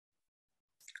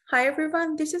Hi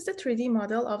everyone, this is the 3D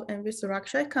model of MV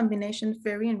Suraksha, combination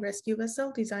ferry and rescue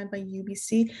vessel designed by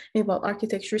UBC Naval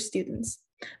Architecture students.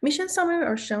 Mission summary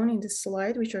are shown in this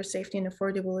slide, which are safety and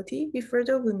affordability. We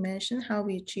further will mention how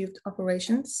we achieved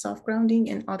operations, soft grounding,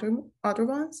 and other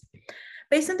ones.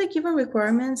 Based on the given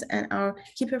requirements and our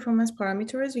key performance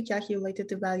parameters, we calculated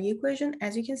the value equation.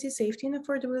 As you can see, safety and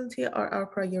affordability are our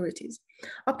priorities.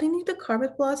 Obtaining the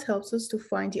carpet plots helps us to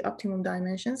find the optimum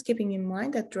dimensions, keeping in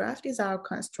mind that draft is our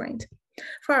constraint.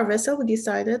 For our vessel, we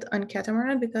decided on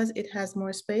catamaran because it has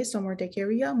more space, so more deck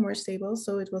area, more stable,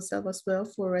 so it will serve us well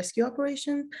for rescue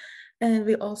operation. And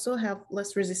we also have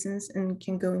less resistance and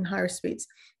can go in higher speeds,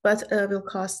 but will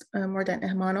cost more than a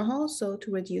monohull. So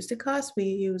to reduce the cost, we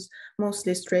use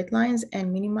mostly straight lines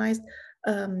and minimize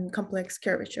complex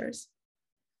curvatures.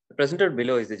 Presented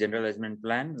below is the general alignment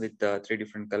plan with three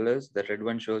different colors. The red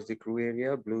one shows the crew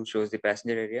area, blue shows the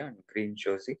passenger area, and green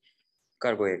shows the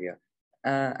cargo area.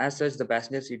 As such, the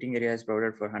passenger seating area is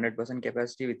provided for 100%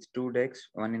 capacity with two decks,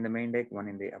 one in the main deck, one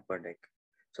in the upper deck,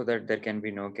 so that there can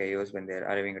be no chaos when they are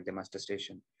arriving at the muster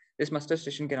station. This muster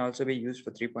station can also be used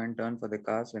for three-point turn for the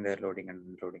cars when they are loading and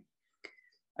unloading.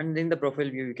 And in the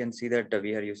profile view, you can see that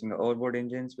we are using overboard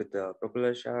engines with the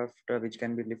propeller shaft, which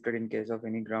can be lifted in case of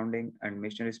any grounding, and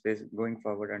machinery space going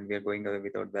forward, and we are going away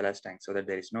without ballast tanks so that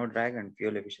there is no drag and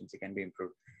fuel efficiency can be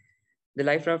improved. The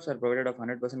life rafts are provided of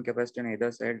 100% capacity on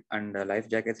either side, and life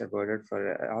jackets are provided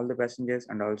for all the passengers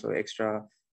and also extra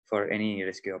for any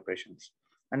rescue operations.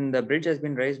 And the bridge has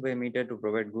been raised by a meter to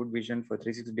provide good vision for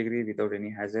 360 degrees without any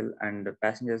hassle, and the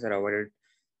passengers are avoided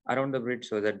around the bridge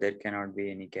so that there cannot be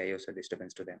any chaos or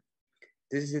disturbance to them.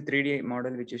 This is a 3D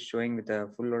model which is showing with a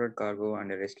full loaded cargo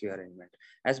and a rescue arrangement.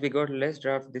 As we got less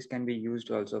draft, this can be used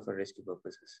also for rescue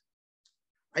purposes.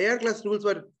 IR class rules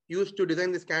were used to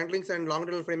design the scantlings, and long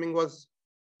tunnel framing was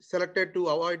selected to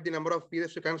avoid the number of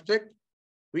pieces to construct.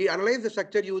 We analyzed the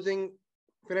structure using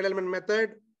finite element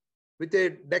method with a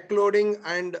deck loading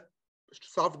and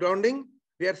soft grounding.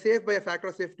 We are safe by a factor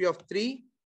of safety of 3.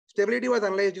 Stability was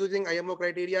analyzed using IMO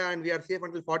criteria, and we are safe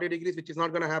until 40 degrees, which is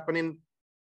not going to happen in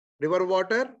river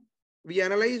water. We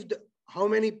analyzed how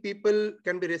many people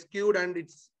can be rescued, and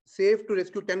it's safe to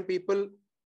rescue 10 people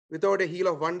without a heel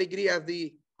of 1 degree, as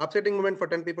the upsetting moment for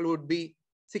 10 people would be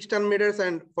 6 ton meters,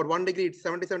 and for 1 degree, it's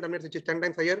 77 ton meters, which is 10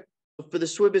 times higher. For the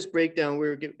SWIBIS breakdown, we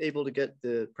were able to get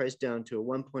the price down to a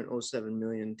 1.07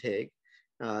 million tag.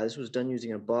 This was done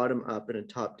using a bottom up and a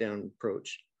top down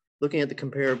approach. Looking at the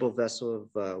comparable vessel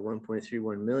of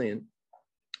 1.31 million,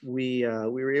 we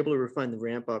were able to refine the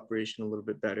ramp operation a little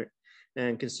bit better.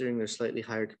 And considering their slightly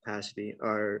higher capacity,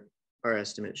 our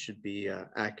estimate should be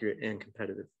accurate and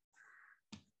competitive.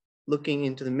 Looking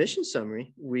into the mission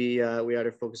summary, we had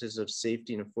our focuses of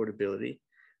safety and affordability.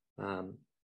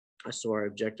 So our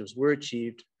objectives were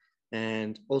achieved,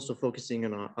 and also focusing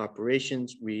on our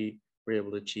operations, we were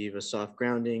able to achieve a soft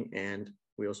grounding, and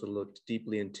we also looked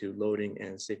deeply into loading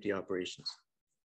and safety operations.